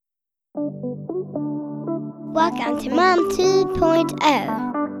Welcome to Mom 2.0.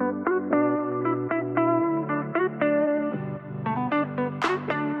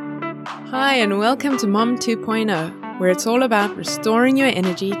 Hi, and welcome to Mom 2.0, where it's all about restoring your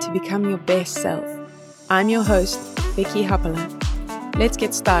energy to become your best self. I'm your host, Vicky Happala. Let's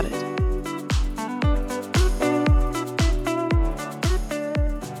get started.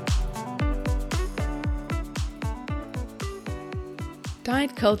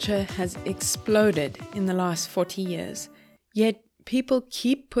 Diet culture has exploded in the last 40 years, yet people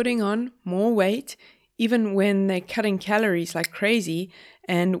keep putting on more weight even when they're cutting calories like crazy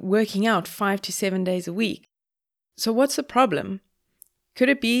and working out 5 to 7 days a week. So what's the problem? Could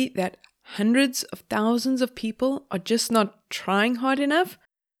it be that hundreds of thousands of people are just not trying hard enough?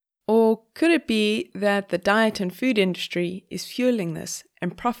 Or could it be that the diet and food industry is fueling this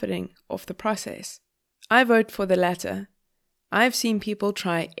and profiting off the process? I vote for the latter. I've seen people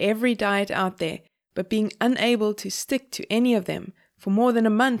try every diet out there, but being unable to stick to any of them for more than a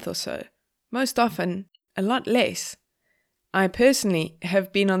month or so, most often a lot less. I personally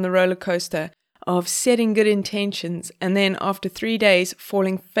have been on the roller coaster of setting good intentions and then after 3 days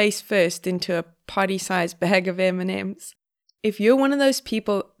falling face first into a party-sized bag of M&Ms. If you're one of those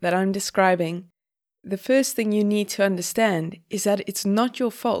people that I'm describing, the first thing you need to understand is that it's not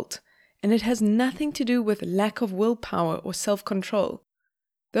your fault. And it has nothing to do with lack of willpower or self-control.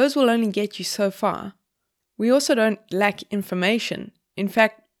 Those will only get you so far. We also don't lack information. In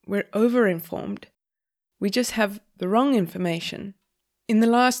fact, we're over-informed. We just have the wrong information. In the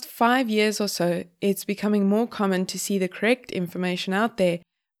last 5 years or so, it's becoming more common to see the correct information out there,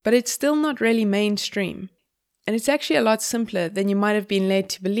 but it's still not really mainstream. And it's actually a lot simpler than you might have been led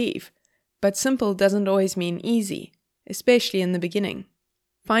to believe. But simple doesn't always mean easy, especially in the beginning.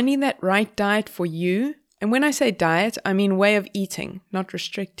 Finding that right diet for you, and when I say diet, I mean way of eating, not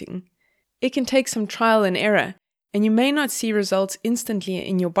restricting. It can take some trial and error, and you may not see results instantly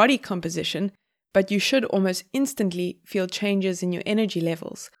in your body composition, but you should almost instantly feel changes in your energy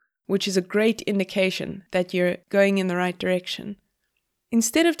levels, which is a great indication that you're going in the right direction.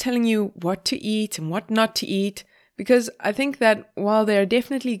 Instead of telling you what to eat and what not to eat, because I think that while there are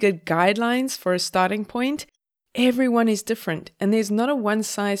definitely good guidelines for a starting point, everyone is different, and there's not a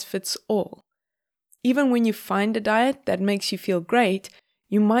one-size-fits-all. Even when you find a diet that makes you feel great,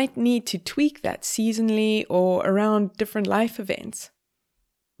 you might need to tweak that seasonally or around different life events.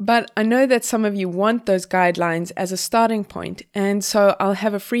 But I know that some of you want those guidelines as a starting point, and so I'll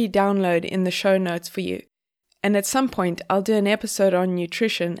have a free download in the show notes for you. And at some point, I'll do an episode on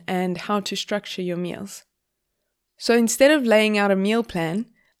nutrition and how to structure your meals. So instead of laying out a meal plan,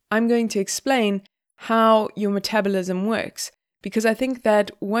 I'm going to explain how your metabolism works, because I think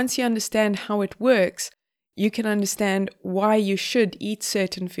that once you understand how it works, you can understand why you should eat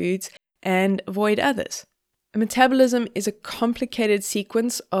certain foods and avoid others. A metabolism is a complicated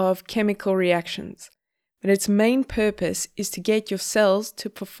sequence of chemical reactions, but its main purpose is to get your cells to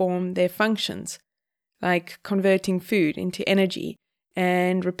perform their functions, like converting food into energy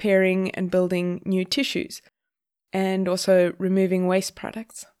and repairing and building new tissues, and also removing waste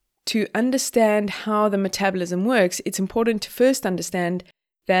products. To understand how the metabolism works, it's important to first understand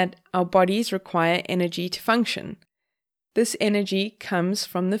that our bodies require energy to function. This energy comes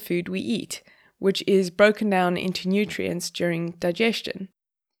from the food we eat, which is broken down into nutrients during digestion.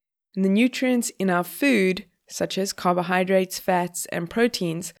 And the nutrients in our food, such as carbohydrates, fats, and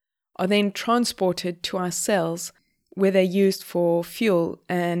proteins, are then transported to our cells, where they're used for fuel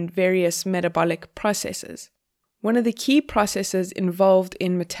and various metabolic processes. One of the key processes involved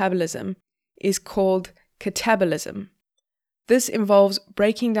in metabolism is called catabolism. This involves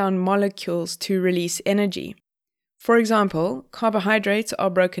breaking down molecules to release energy. For example, carbohydrates are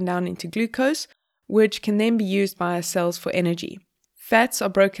broken down into glucose, which can then be used by our cells for energy. Fats are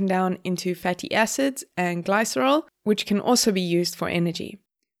broken down into fatty acids and glycerol, which can also be used for energy.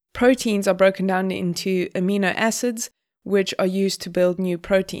 Proteins are broken down into amino acids, which are used to build new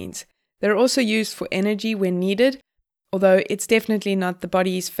proteins. They're also used for energy when needed, although it's definitely not the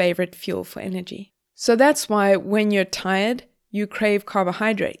body's favorite fuel for energy. So that's why when you're tired, you crave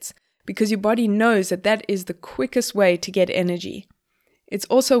carbohydrates, because your body knows that that is the quickest way to get energy. It's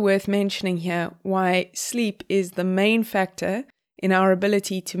also worth mentioning here why sleep is the main factor in our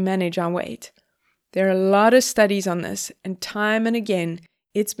ability to manage our weight. There are a lot of studies on this, and time and again,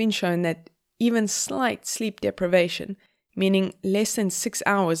 it's been shown that even slight sleep deprivation, meaning less than 6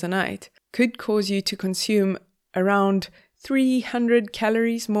 hours a night, could cause you to consume around 300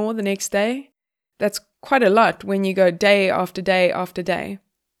 calories more the next day. That's quite a lot when you go day after day after day.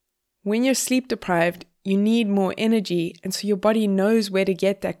 When you're sleep deprived, you need more energy, and so your body knows where to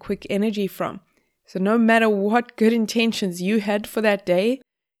get that quick energy from. So no matter what good intentions you had for that day,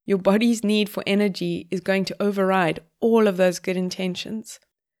 your body's need for energy is going to override all of those good intentions.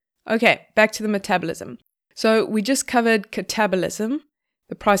 Okay, back to the metabolism. So we just covered catabolism,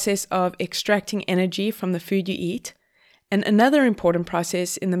 the process of extracting energy from the food you eat. And another important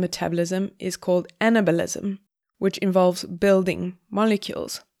process in the metabolism is called anabolism, which involves building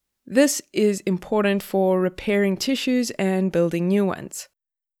molecules. This is important for repairing tissues and building new ones.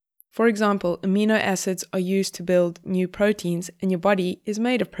 For example, amino acids are used to build new proteins, and your body is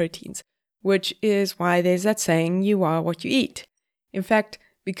made of proteins, which is why there's that saying, you are what you eat. In fact,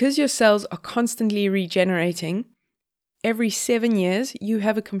 because your cells are constantly regenerating, every 7 years you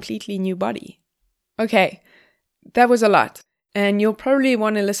have a completely new body. Okay, that was a lot, and you'll probably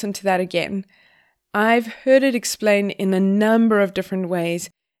want to listen to that again. I've heard it explained in a number of different ways,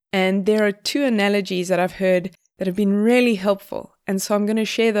 and there are 2 analogies that I've heard that have been really helpful, and so I'm going to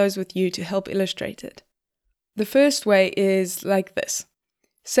share those with you to help illustrate it. The first way is like this.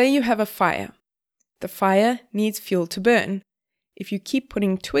 Say you have a fire. The fire needs fuel to burn. If you keep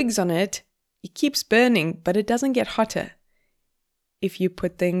putting twigs on it, it keeps burning, but it doesn't get hotter. If you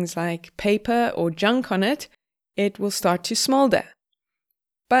put things like paper or junk on it, it will start to smolder.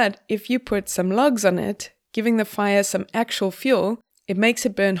 But if you put some logs on it, giving the fire some actual fuel, it makes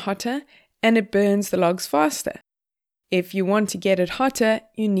it burn hotter and it burns the logs faster. If you want to get it hotter,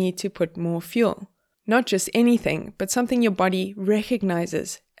 you need to put more fuel. Not just anything, but something your body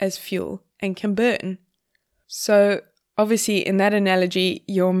recognizes as fuel and can burn. So, obviously, in that analogy,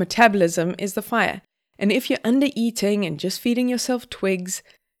 your metabolism is the fire. And if you're under-eating and just feeding yourself twigs,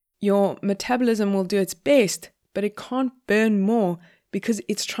 your metabolism will do its best, but it can't burn more because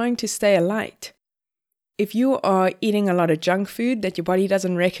it's trying to stay alight. If you are eating a lot of junk food that your body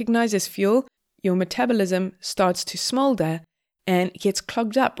doesn't recognize as fuel, your metabolism starts to smolder and gets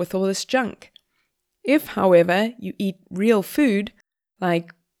clogged up with all this junk. If, however, you eat real food,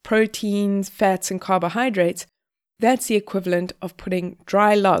 like proteins, fats, and carbohydrates, that's the equivalent of putting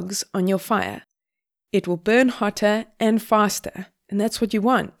dry logs on your fire. It will burn hotter and faster, and that's what you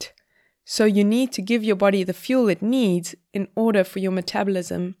want. So you need to give your body the fuel it needs in order for your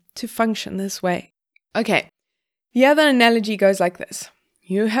metabolism to function this way. Okay, the other analogy goes like this.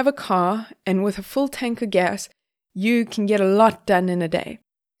 You have a car, and with a full tank of gas, you can get a lot done in a day.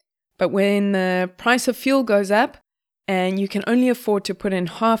 But when the price of fuel goes up, and you can only afford to put in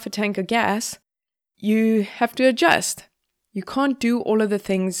half a tank of gas, you have to adjust. You can't do all of the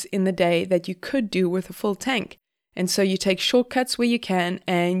things in the day that you could do with a full tank. And so you take shortcuts where you can,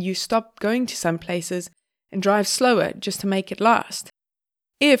 and you stop going to some places and drive slower just to make it last.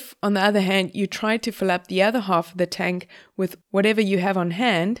 If, on the other hand, you try to fill up the other half of the tank with whatever you have on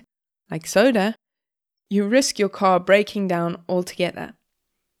hand, like soda, you risk your car breaking down altogether.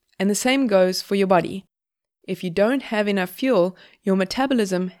 And the same goes for your body. If you don't have enough fuel, your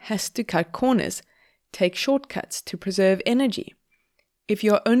metabolism has to cut corners, take shortcuts to preserve energy. If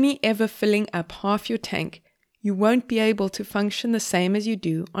you're only ever filling up half your tank, you won't be able to function the same as you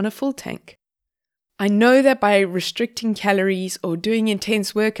do on a full tank. I know that by restricting calories or doing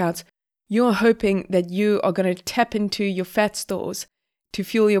intense workouts, you're hoping that you are going to tap into your fat stores to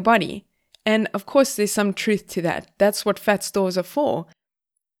fuel your body. And of course, there's some truth to that. That's what fat stores are for,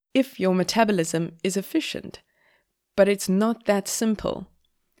 if your metabolism is efficient. But it's not that simple.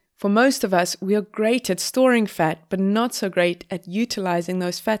 For most of us, we are great at storing fat, but not so great at utilizing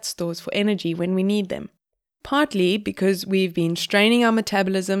those fat stores for energy when we need them. Partly because we've been straining our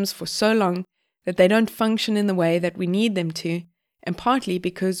metabolisms for so long that they don't function in the way that we need them to, and partly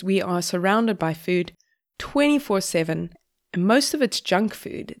because we are surrounded by food 24/7, and most of it's junk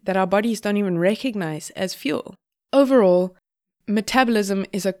food that our bodies don't even recognize as fuel. Overall, metabolism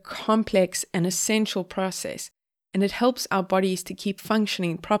is a complex and essential process, and it helps our bodies to keep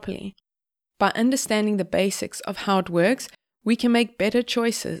functioning properly. By understanding the basics of how it works, we can make better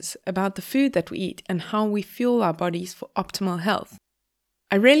choices about the food that we eat and how we fuel our bodies for optimal health.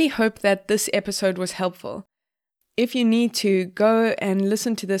 I really hope that this episode was helpful. If you need to, go and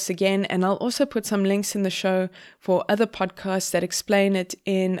listen to this again, and I'll also put some links in the show for other podcasts that explain it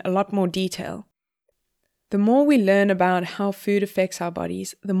in a lot more detail. The more we learn about how food affects our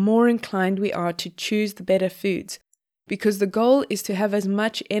bodies, the more inclined we are to choose the better foods, because the goal is to have as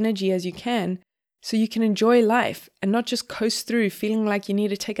much energy as you can so you can enjoy life and not just coast through feeling like you need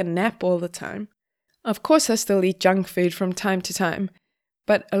to take a nap all the time. Of course, I still eat junk food from time to time,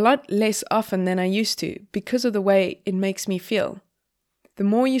 but a lot less often than I used to because of the way it makes me feel. The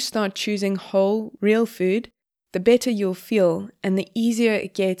more you start choosing whole, real food, the better you'll feel and the easier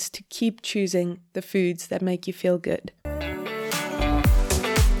it gets to keep choosing the foods that make you feel good.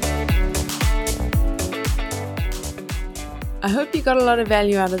 I hope you got a lot of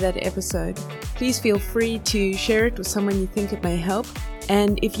value out of that episode. Please feel free to share it with someone you think it may help.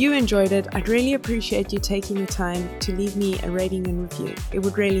 And if you enjoyed it, I'd really appreciate you taking the time to leave me a rating and review. It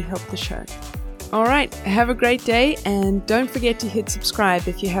would really help the show. All right, have a great day, and don't forget to hit subscribe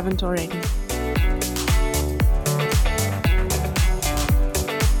if you haven't already.